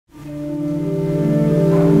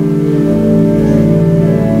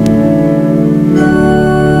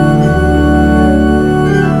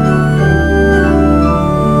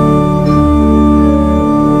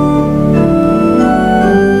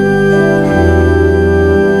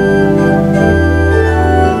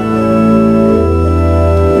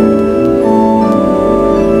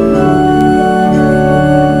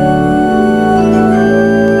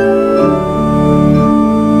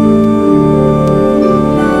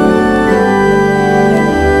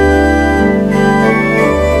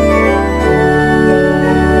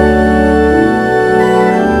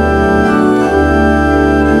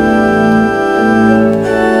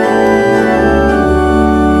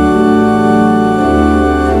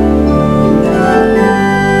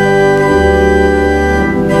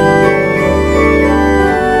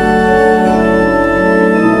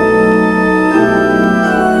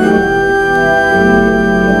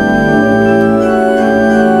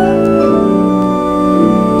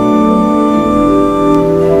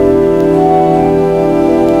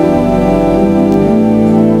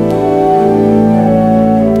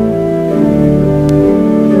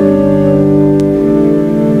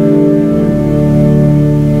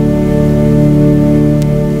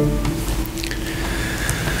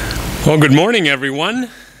Well, good morning, everyone,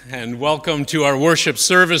 and welcome to our worship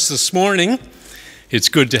service this morning. It's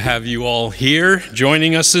good to have you all here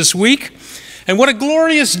joining us this week. And what a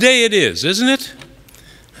glorious day it is, isn't it?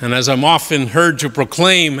 And as I'm often heard to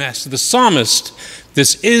proclaim as the psalmist,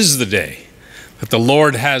 this is the day that the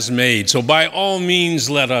Lord has made. So by all means,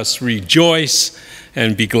 let us rejoice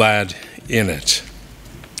and be glad in it.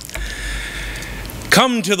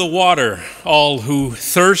 Come to the water, all who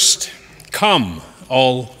thirst. Come,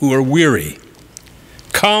 all who are weary.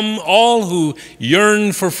 Come, all who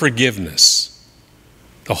yearn for forgiveness.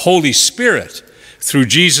 The Holy Spirit, through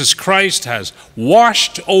Jesus Christ, has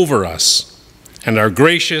washed over us, and our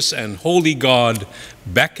gracious and holy God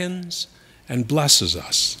beckons and blesses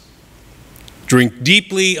us. Drink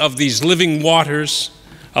deeply of these living waters.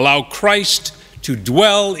 Allow Christ to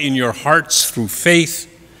dwell in your hearts through faith.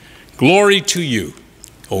 Glory to you,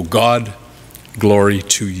 O God, glory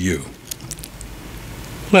to you.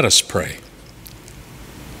 Let us pray.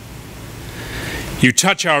 You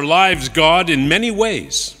touch our lives, God, in many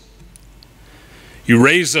ways. You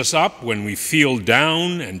raise us up when we feel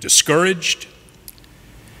down and discouraged.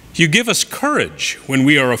 You give us courage when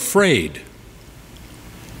we are afraid.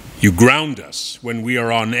 You ground us when we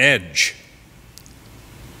are on edge.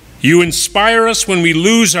 You inspire us when we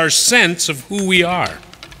lose our sense of who we are.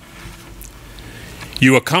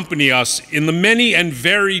 You accompany us in the many and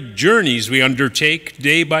varied journeys we undertake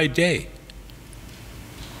day by day.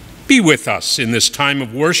 Be with us in this time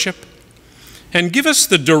of worship and give us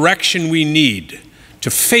the direction we need to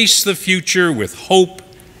face the future with hope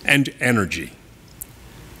and energy.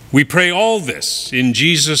 We pray all this in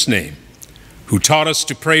Jesus' name, who taught us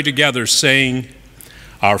to pray together, saying,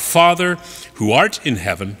 Our Father, who art in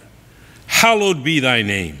heaven, hallowed be thy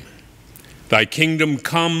name. Thy kingdom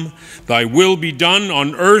come, thy will be done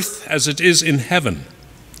on earth as it is in heaven.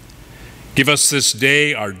 Give us this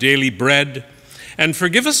day our daily bread, and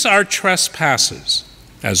forgive us our trespasses,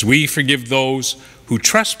 as we forgive those who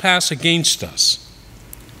trespass against us.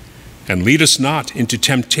 And lead us not into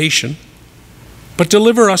temptation, but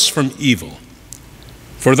deliver us from evil.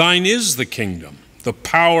 For thine is the kingdom, the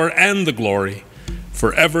power, and the glory,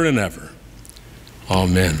 forever and ever.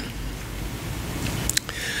 Amen.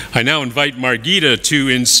 I now invite Margita to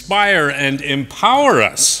inspire and empower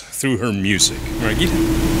us through her music.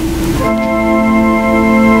 Margita.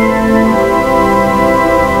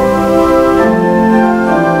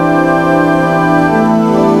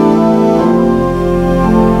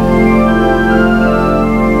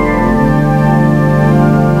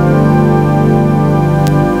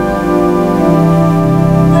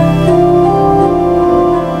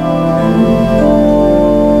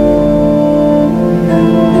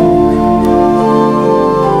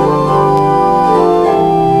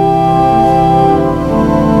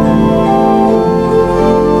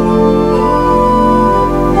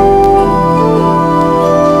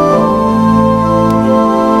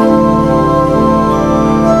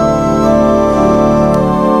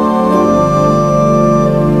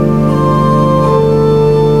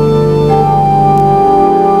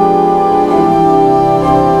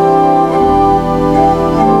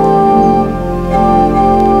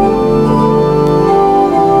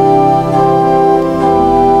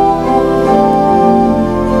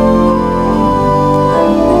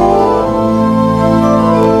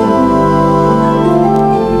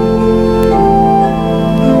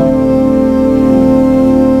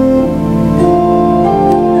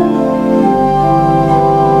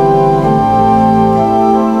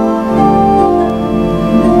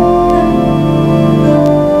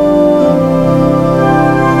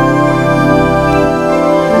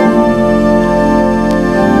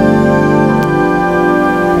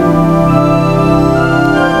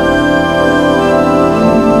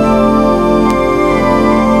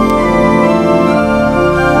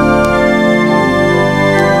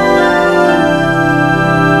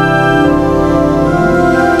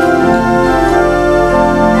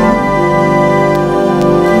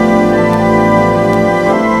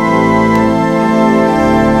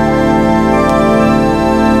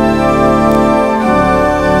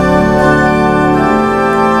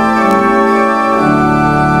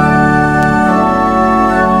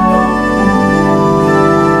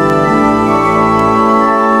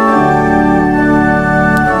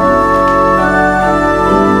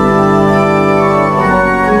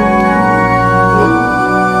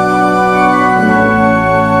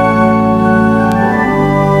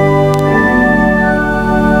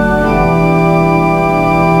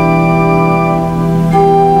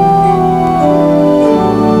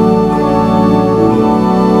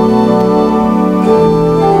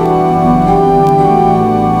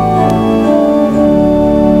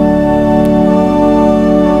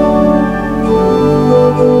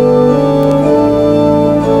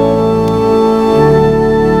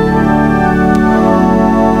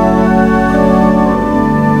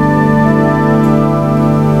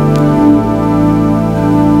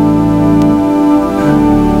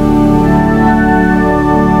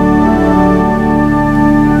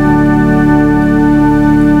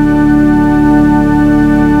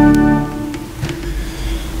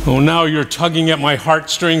 now you're tugging at my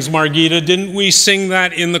heartstrings, Margita. Didn't we sing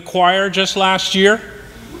that in the choir just last year?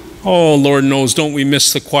 Oh, Lord knows, don't we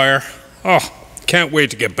miss the choir? Oh, can't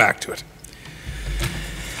wait to get back to it.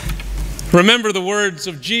 Remember the words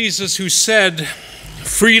of Jesus who said,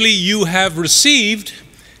 "Freely you have received,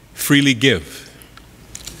 freely give."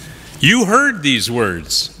 You heard these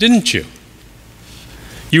words, didn't you?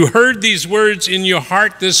 You heard these words in your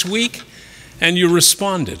heart this week, and you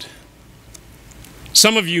responded.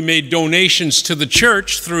 Some of you made donations to the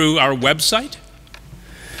church through our website.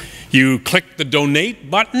 You clicked the donate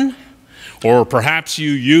button, or perhaps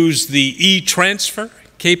you used the e-transfer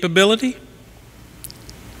capability.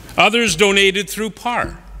 Others donated through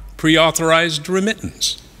PAR, pre-authorized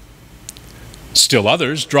remittance. Still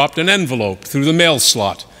others dropped an envelope through the mail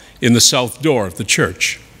slot in the south door of the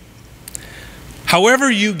church.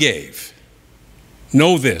 However you gave,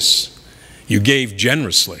 know this, you gave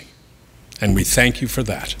generously, and we thank you for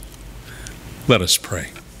that. Let us pray.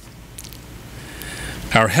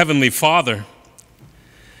 Our Heavenly Father,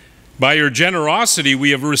 by your generosity we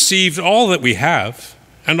have received all that we have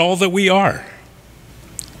and all that we are.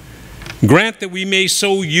 Grant that we may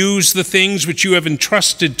so use the things which you have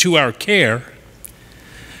entrusted to our care,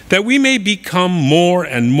 that we may become more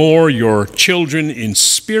and more your children in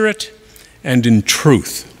spirit and in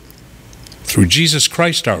truth. Through Jesus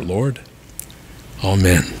Christ our Lord.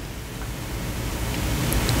 Amen.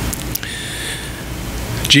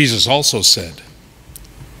 Jesus also said,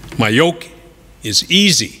 "My yoke is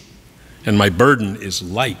easy and my burden is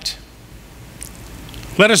light."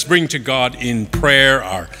 Let us bring to God in prayer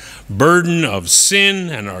our burden of sin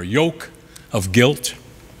and our yoke of guilt,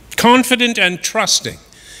 confident and trusting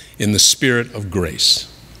in the Spirit of grace.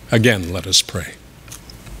 Again, let us pray.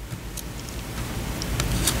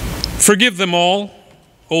 Forgive them all,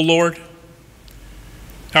 O Lord,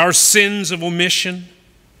 our sins of omission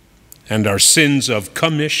and our sins of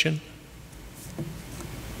commission,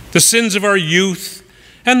 the sins of our youth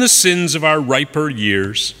and the sins of our riper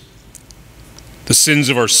years, the sins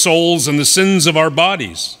of our souls and the sins of our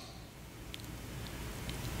bodies,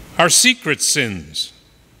 our secret sins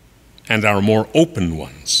and our more open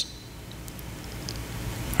ones,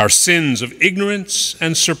 our sins of ignorance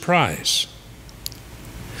and surprise,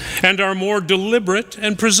 and our more deliberate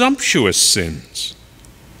and presumptuous sins,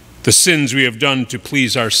 the sins we have done to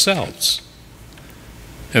please ourselves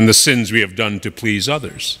and the sins we have done to please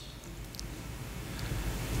others,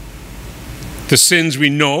 the sins we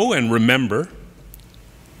know and remember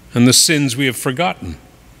and the sins we have forgotten,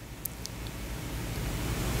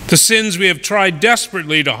 the sins we have tried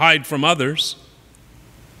desperately to hide from others,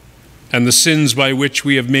 and the sins by which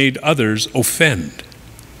we have made others offend.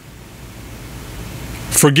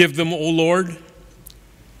 Forgive them, O Lord.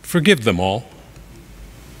 Forgive them all.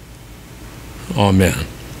 Amen.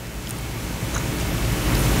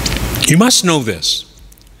 You must know this,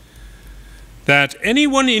 that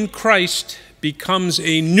anyone in Christ becomes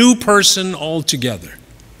a new person altogether.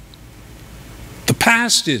 The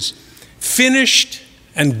past is finished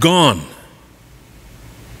and gone.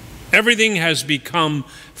 Everything has become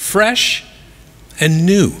fresh and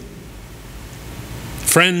new.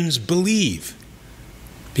 Friends, believe,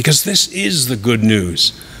 because this is the good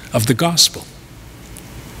news of the gospel.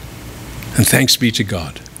 And thanks be to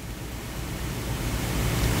God.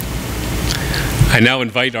 I now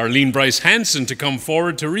invite Arlene Bryce-Hanson to come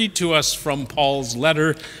forward to read to us from Paul's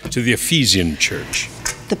letter to the Ephesian church.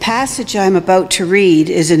 The passage I'm about to read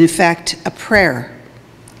is in effect a prayer.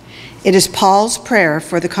 It is Paul's prayer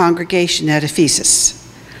for the congregation at Ephesus,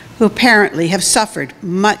 who apparently have suffered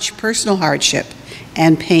much personal hardship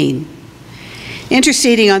and pain.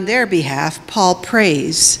 Interceding on their behalf, Paul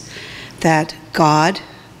prays that God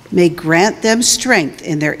may grant them strength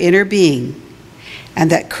in their inner being, and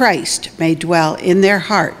that Christ may dwell in their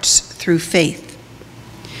hearts through faith.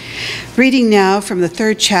 Reading now from the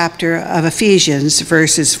 3rd chapter of Ephesians,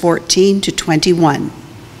 verses 14 to 21.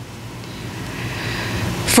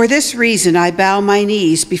 For this reason I bow my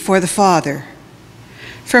knees before the Father,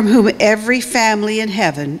 from whom every family in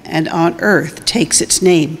heaven and on earth takes its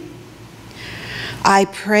name. I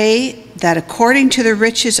pray that according to the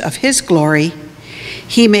riches of his glory,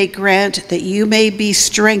 he may grant that you may be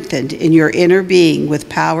strengthened in your inner being with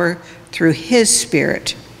power through his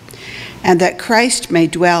Spirit, and that Christ may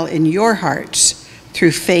dwell in your hearts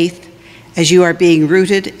through faith as you are being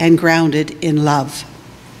rooted and grounded in love.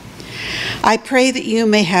 I pray that you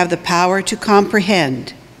may have the power to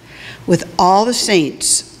comprehend with all the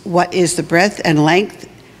saints what is the breadth and length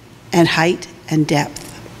and height and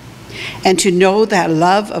depth, and to know that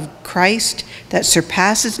love of Christ that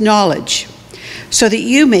surpasses knowledge, so that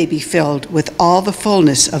you may be filled with all the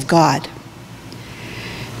fullness of God.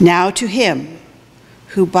 Now to him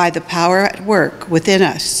who by the power at work within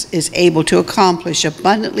us is able to accomplish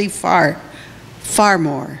abundantly far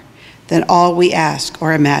more than all we ask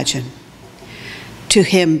or imagine. To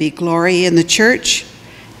him be glory in the church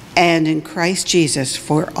and in Christ Jesus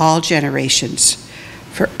for all generations,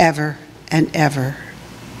 forever and ever.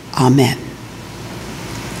 Amen.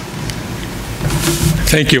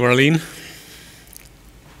 Thank you, Arlene.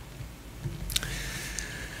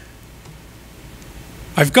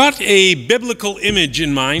 I've got a biblical image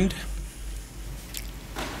in mind.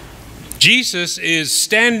 Jesus is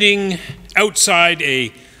standing outside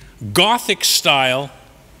a Gothic-style,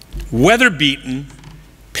 weather-beaten,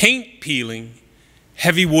 paint-peeling,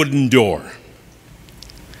 heavy wooden door.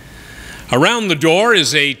 Around the door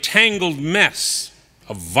is a tangled mess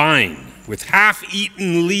of vine with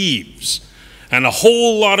half-eaten leaves and a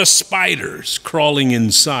whole lot of spiders crawling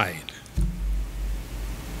inside.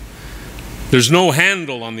 There's no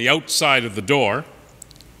handle on the outside of the door,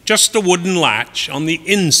 just a wooden latch on the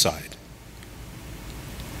inside.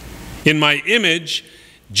 In my image,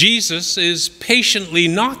 Jesus is patiently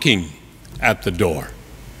knocking at the door.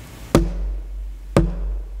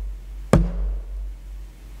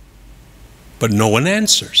 But no one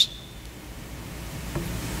answers.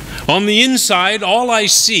 On the inside, all I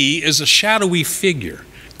see is a shadowy figure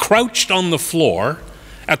crouched on the floor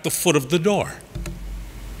at the foot of the door.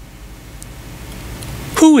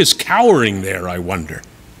 Who is cowering there, I wonder,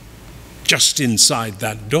 just inside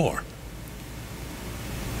that door?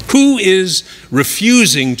 Who is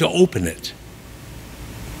refusing to open it?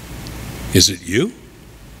 Is it you?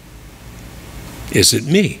 Is it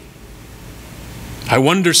me? I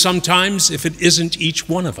wonder sometimes if it isn't each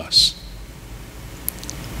one of us.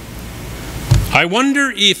 I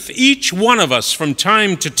wonder if each one of us from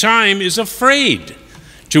time to time is afraid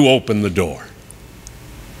to open the door,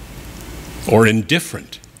 or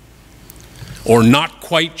indifferent, or not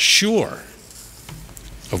quite sure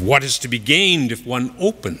of what is to be gained if one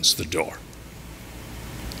opens the door.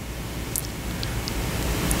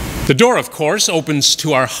 The door, of course, opens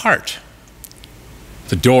to our heart.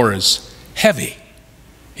 The door is heavy.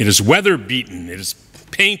 It is weather-beaten.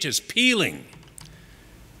 Paint is peeling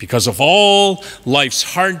because of all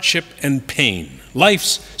life's hardship and pain.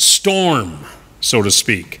 Life's storm, so to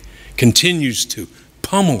speak, continues to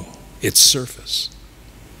pummel its surface.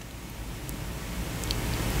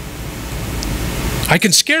 I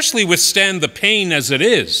can scarcely withstand the pain as it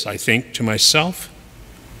is, I think to myself.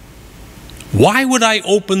 Why would I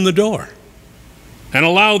open the door and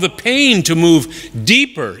allow the pain to move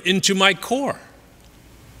deeper into my core?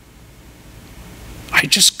 I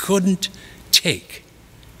just couldn't take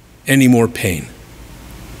any more pain.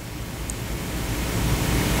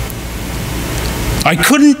 I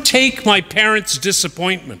couldn't take my parents'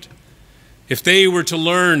 disappointment if they were to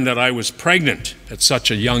learn that I was pregnant at such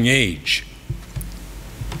a young age.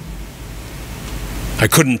 I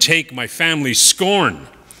couldn't take my family's scorn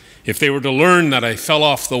if they were to learn that I fell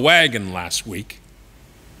off the wagon last week.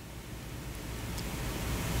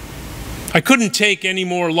 I couldn't take any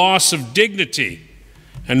more loss of dignity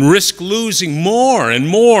and risk losing more and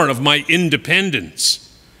more of my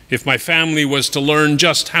independence if my family was to learn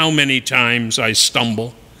just how many times I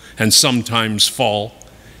stumble and sometimes fall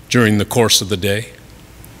during the course of the day.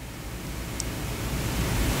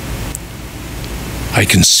 I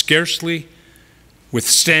can scarcely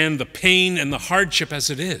withstand the pain and the hardship as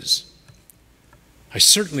it is. I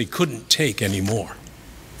certainly couldn't take any more.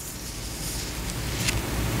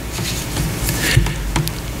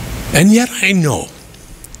 And yet I know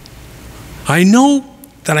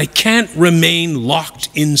that I can't remain locked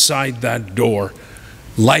inside that door,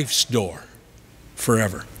 life's door,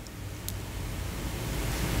 forever.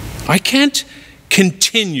 I can't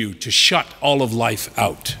continue to shut all of life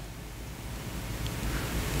out.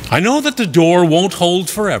 I know that the door won't hold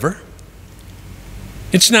forever.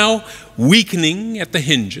 It's now weakening at the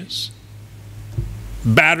hinges.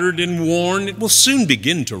 Battered and worn, it will soon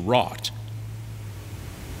begin to rot.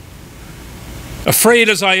 Afraid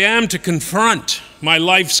as I am to confront my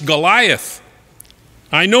life's Goliath,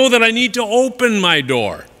 I know that I need to open my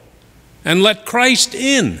door and let Christ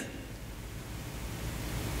in.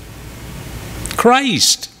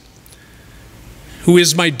 Christ, who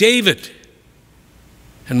is my David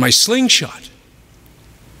and my slingshot.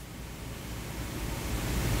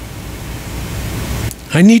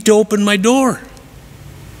 I need to open my door.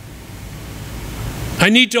 I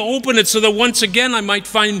need to open it so that once again I might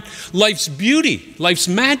find life's beauty, life's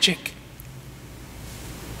magic.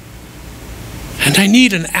 And I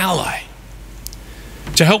need an ally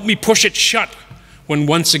to help me push it shut when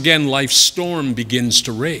once again life's storm begins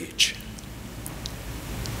to rage.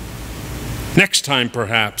 Next time,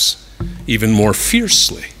 perhaps, even more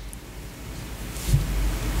fiercely.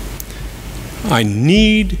 I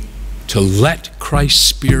need to let Christ's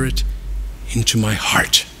Spirit into my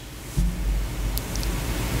heart.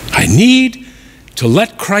 I need to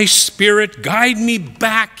let Christ's Spirit guide me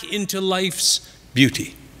back into life's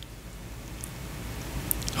beauty.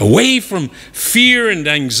 Away from fear and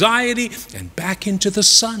anxiety and back into the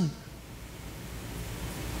sun.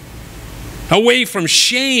 Away from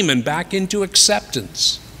shame and back into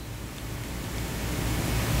acceptance.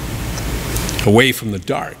 Away from the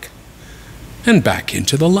dark and back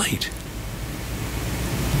into the light.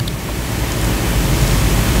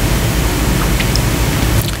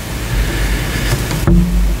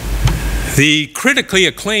 The critically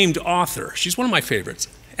acclaimed author, she's one of my favorites,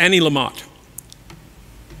 Annie Lamott.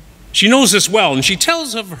 She knows this well, and she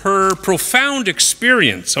tells of her profound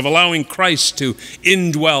experience of allowing Christ to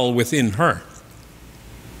indwell within her.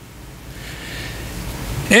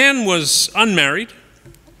 Anne was unmarried,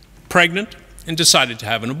 pregnant, and decided to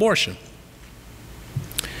have an abortion.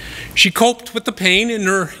 She coped with the pain in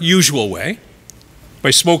her usual way,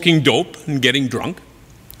 by smoking dope and getting drunk.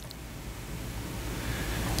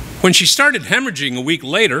 When she started hemorrhaging a week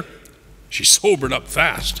later, she sobered up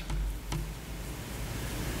fast.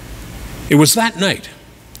 It was that night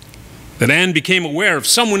that Anne became aware of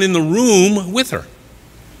someone in the room with her.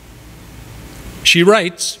 She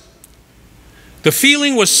writes, "The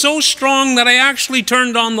feeling was so strong that I actually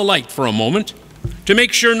turned on the light for a moment to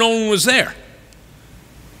make sure no one was there.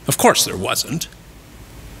 Of course there wasn't.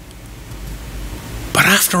 But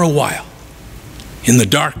after a while, in the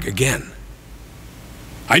dark again,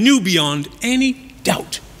 I knew beyond any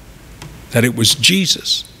doubt that it was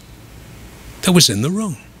Jesus that was in the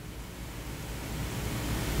room."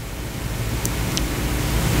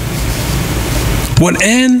 What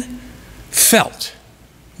Anne felt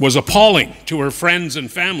was appalling to her friends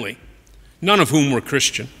and family, none of whom were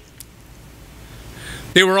Christian.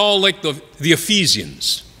 They were all like the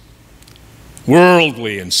Ephesians,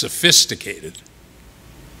 worldly and sophisticated,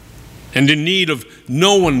 and in need of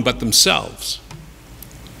no one but themselves.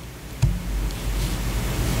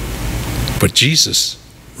 But Jesus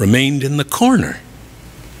remained in the corner,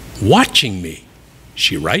 watching me,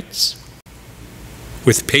 she writes,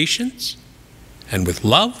 with patience and with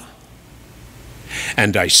love.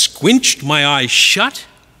 And I squinched my eyes shut,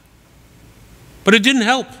 but it didn't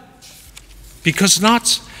help, because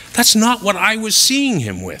that's not what I was seeing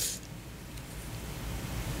him with.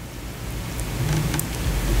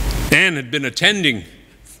 Anne had been attending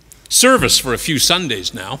service for a few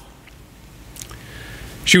Sundays now.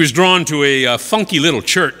 She was drawn to a funky little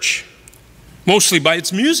church, mostly by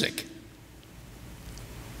its music.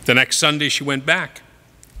 The next Sunday she went back.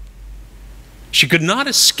 She could not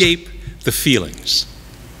escape the feelings.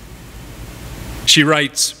 She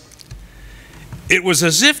writes, "It was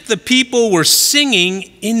as if the people were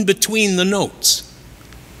singing in between the notes,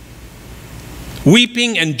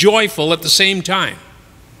 weeping and joyful at the same time.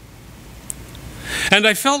 And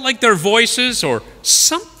I felt like their voices or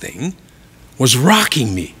something was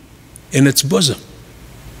rocking me in its bosom,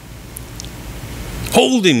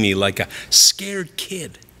 holding me like a scared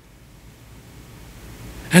kid.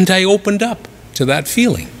 And I opened up to that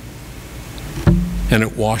feeling, and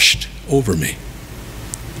it washed over me."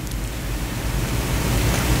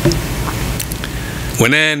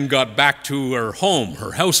 When Anne got back to her home,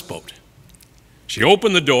 her houseboat, she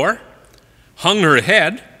opened the door, hung her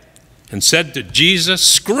head, and said to Jesus,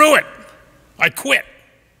 "Screw it, I quit."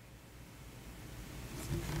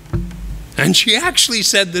 And she actually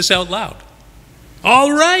said this out loud.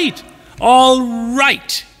 All right,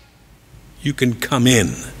 you can come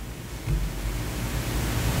in.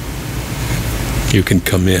 You can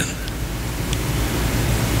come in.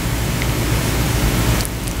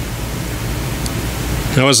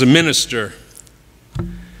 Now, as a minister,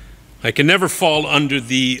 I can never fall under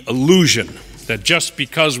the illusion that just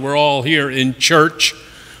because we're all here in church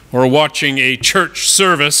or watching a church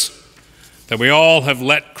service, that we all have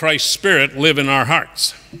let Christ's Spirit live in our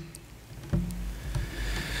hearts.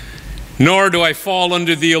 Nor do I fall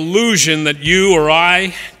under the illusion that you or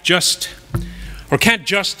I can't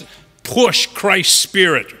just push Christ's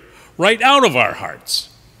Spirit right out of our hearts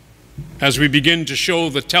as we begin to show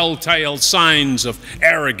the telltale signs of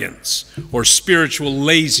arrogance or spiritual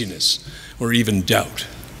laziness or even doubt.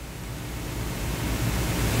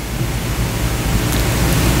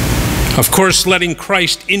 Of course, letting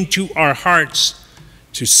Christ into our hearts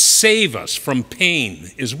to save us from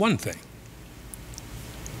pain is one thing.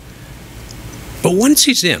 But once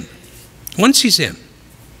he's in, once he's in,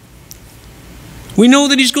 we know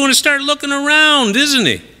that he's going to start looking around, isn't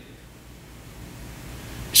he?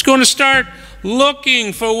 He's going to start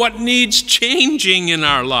looking for what needs changing in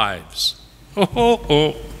our lives.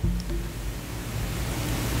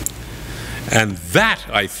 And that,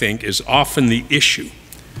 I think, is often the issue.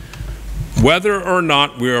 Whether or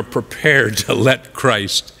not we are prepared to let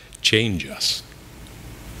Christ change us.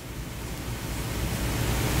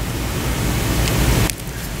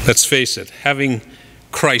 Let's face it, having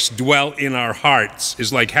Christ dwell in our hearts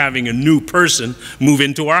is like having a new person move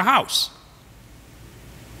into our house.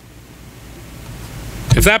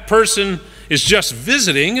 If that person is just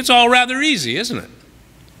visiting, it's all rather easy, isn't it?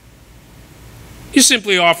 You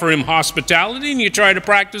simply offer him hospitality and you try to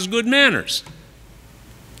practice good manners.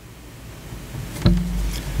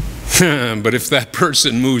 But if that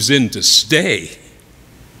person moves in to stay,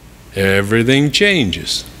 everything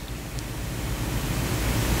changes.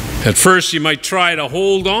 At first, you might try to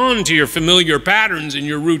hold on to your familiar patterns and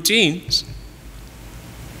your routines.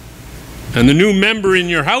 And the new member in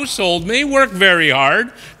your household may work very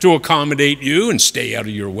hard to accommodate you and stay out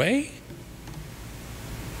of your way.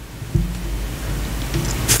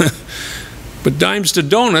 But dimes to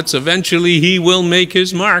donuts, eventually he will make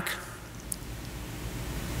his mark.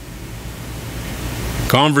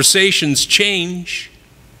 Conversations change.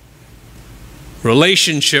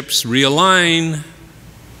 Relationships realign.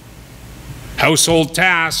 Household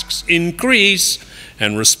tasks increase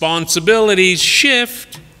and responsibilities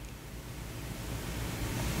shift.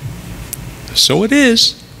 So it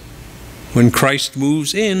is when Christ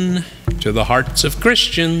moves in to the hearts of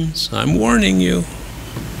Christians. I'm warning you.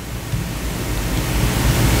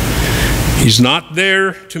 He's not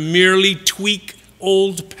there to merely tweak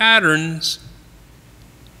old patterns.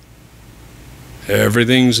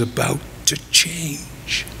 Everything's about to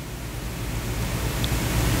change.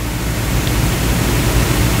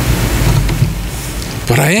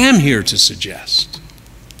 But I am here to suggest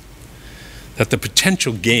that the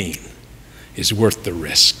potential gain is worth the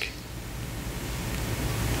risk.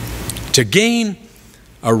 To gain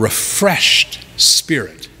a refreshed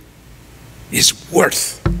spirit is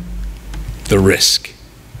worth the risk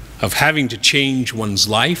of having to change one's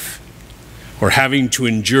life or having to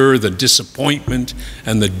endure the disappointment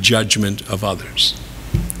and the judgment of others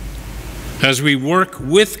as we work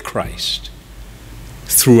with Christ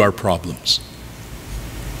through our problems.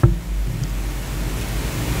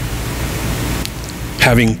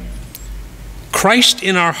 Having Christ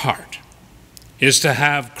in our heart is to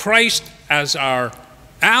have Christ as our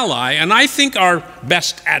ally, and I think our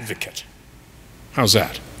best advocate. How's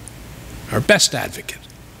that? Our best advocate.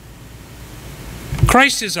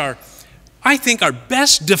 Christ is I think our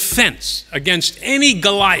best defense against any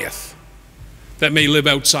Goliath that may live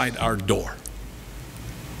outside our door,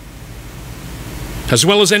 as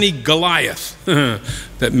well as any Goliath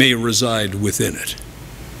that may reside within it.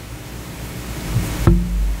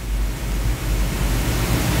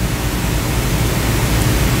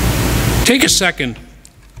 Take a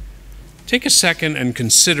second and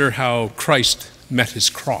consider how Christ met his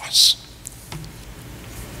cross.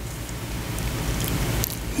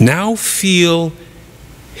 Now feel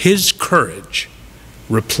his courage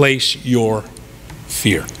replace your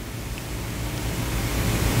fear.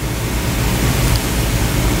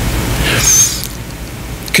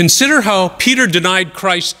 Consider how Peter denied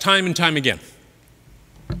Christ time and time again,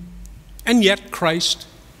 and yet Christ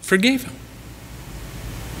forgave him.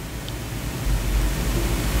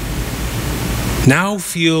 Now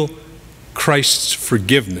feel Christ's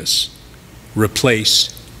forgiveness replace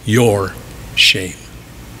your shame.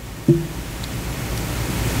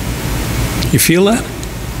 You feel that?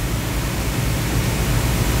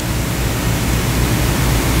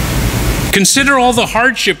 Consider all the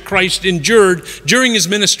hardship Christ endured during his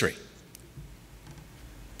ministry.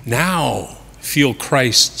 Now feel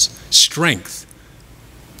Christ's strength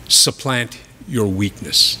supplant your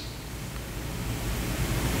weakness.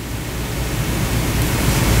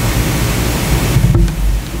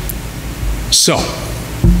 So,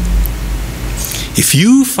 if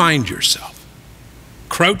you find yourself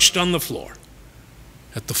crouched on the floor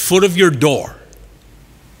at the foot of your door,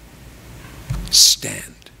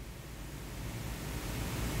 stand.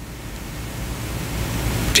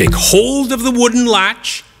 Take hold of the wooden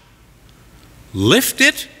latch, lift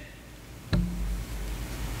it,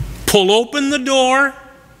 pull open the door,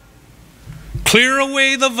 clear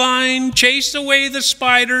away the vine, chase away the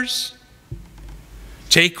spiders.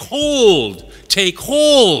 Take hold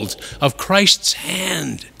of Christ's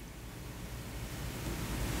hand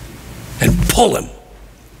and pull him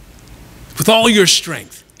with all your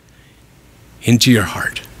strength into your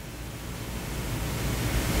heart.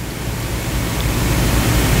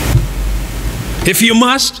 If you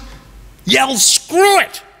must, yell, "Screw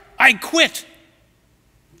it! I quit.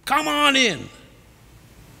 Come on in."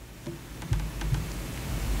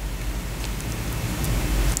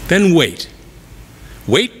 Then wait.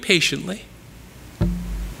 Wait patiently.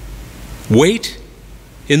 Wait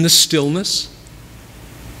in the stillness.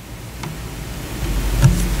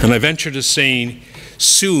 And I venture to say,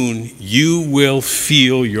 soon you will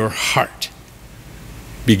feel your heart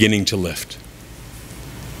beginning to lift.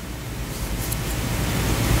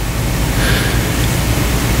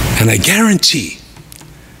 And I guarantee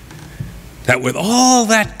that with all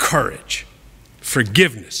that courage,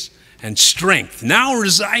 forgiveness, and strength now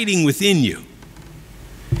residing within you,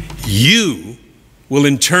 you will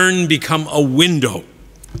in turn become a window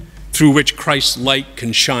through which Christ's light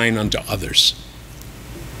can shine unto others.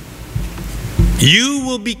 You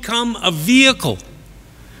will become a vehicle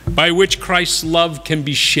by which Christ's love can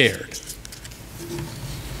be shared.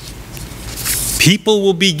 People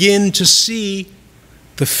will begin to see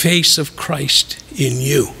the face of Christ in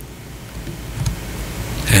you.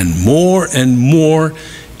 And more,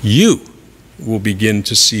 you will begin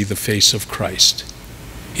to see the face of Christ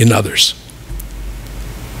in others.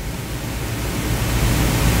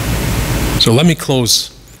 So let me close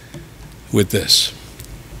with this.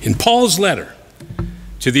 In Paul's letter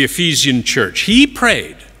to the Ephesian church, he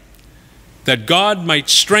prayed that God might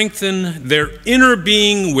strengthen their inner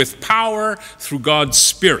being with power through God's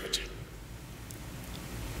Spirit.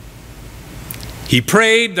 He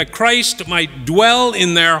prayed that Christ might dwell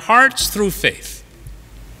in their hearts through faith.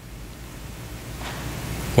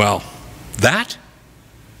 Well, that,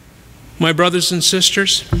 my brothers and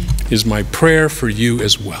sisters, is my prayer for you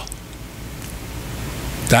as well.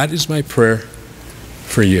 That is my prayer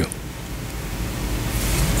for you.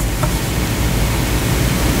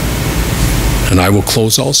 And I will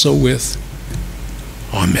close also with,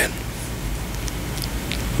 Amen.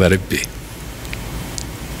 Let it be.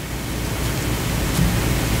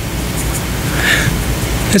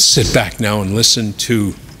 Let's sit back now and listen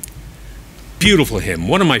to a beautiful hymn,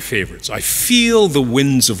 one of my favorites, "I Feel the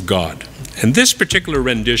Winds of God." And this particular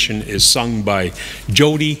rendition is sung by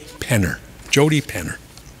Jody Penner. Jody Penner.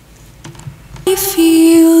 I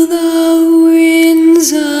feel the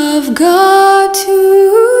winds of God today.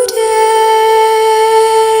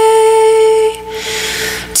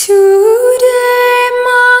 Today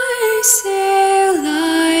my sail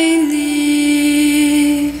I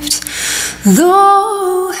lift,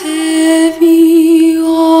 though heavy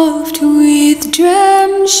oft with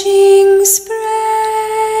drenching spray.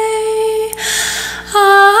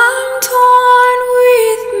 I'm torn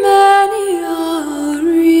with many a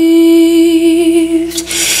rift.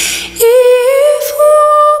 If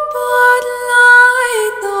hope but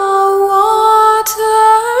light the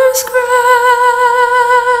water's crest,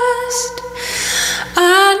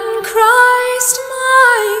 and Christ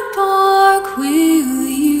my bark will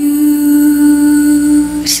use,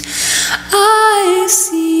 I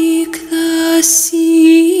seek the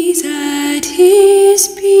seas at his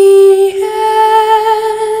behest,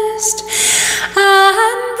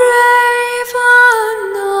 and brave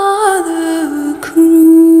another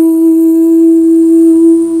cruise.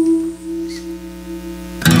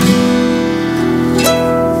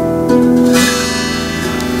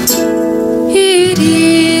 It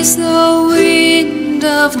is the wind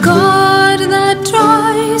of God that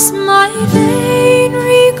dries my vain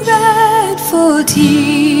regretful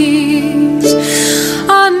tears,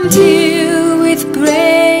 until with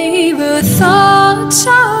braver thoughts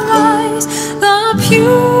shall rise the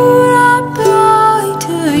purer,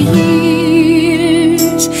 brighter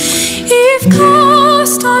years. If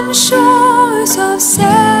cast on shores of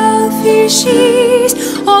selfish ease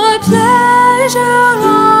or pleasure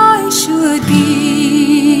I should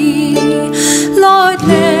be, Lord,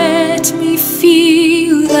 let me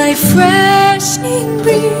feel thy freshening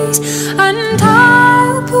breeze, and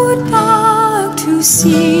I'll put back to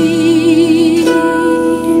sea.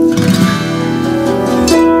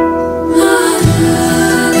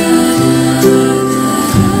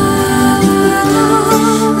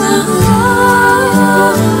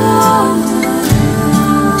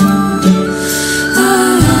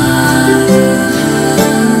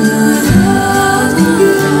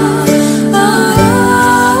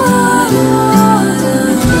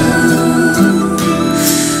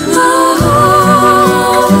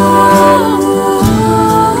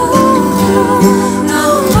 Oh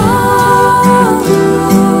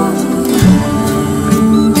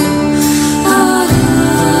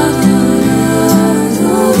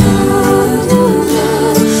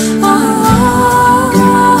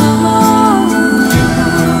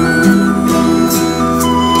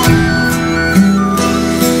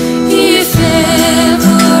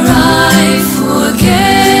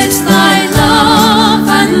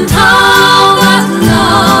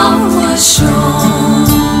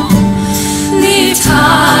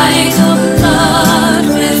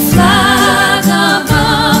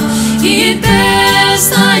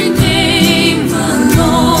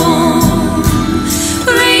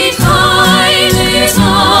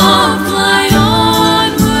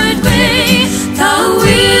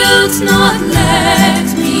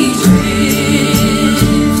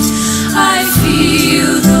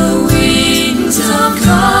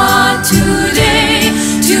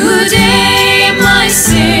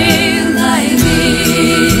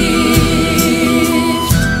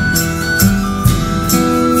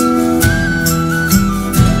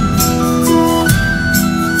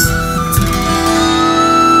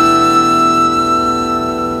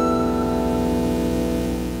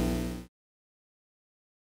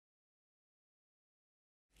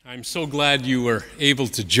I'm so glad you were able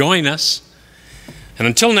to join us. And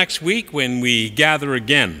until next week when we gather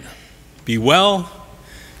again, be well,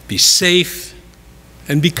 be safe,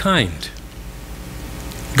 and be kind.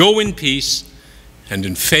 Go in peace and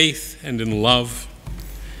in faith and in love,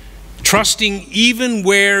 trusting even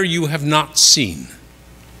where you have not seen.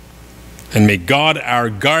 And may God, our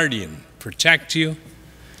guardian, protect you,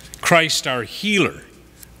 Christ, our healer,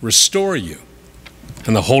 restore you,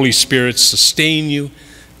 and the Holy Spirit sustain you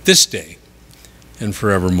this day and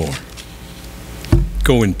forevermore.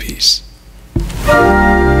 Go in peace.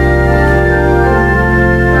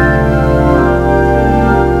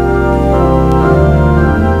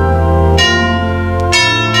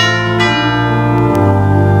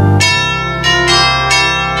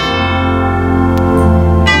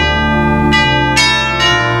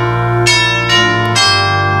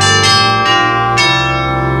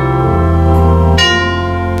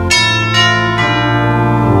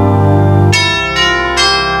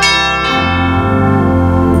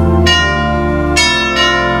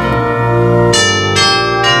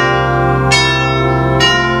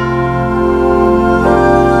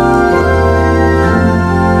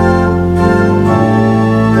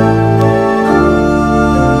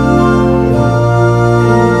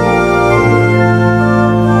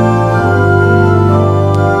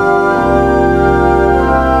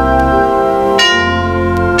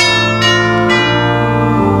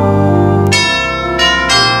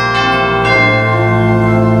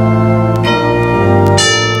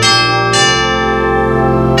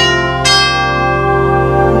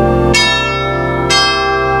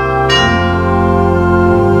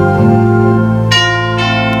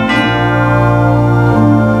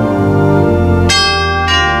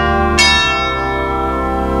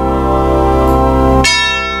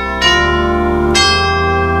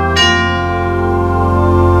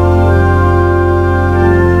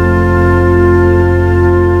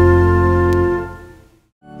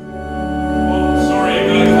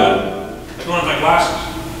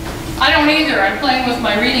 I don't either. I'm playing with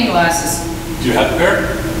my reading glasses. Do you have a pair?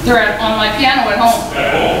 They're on my piano at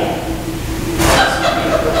home.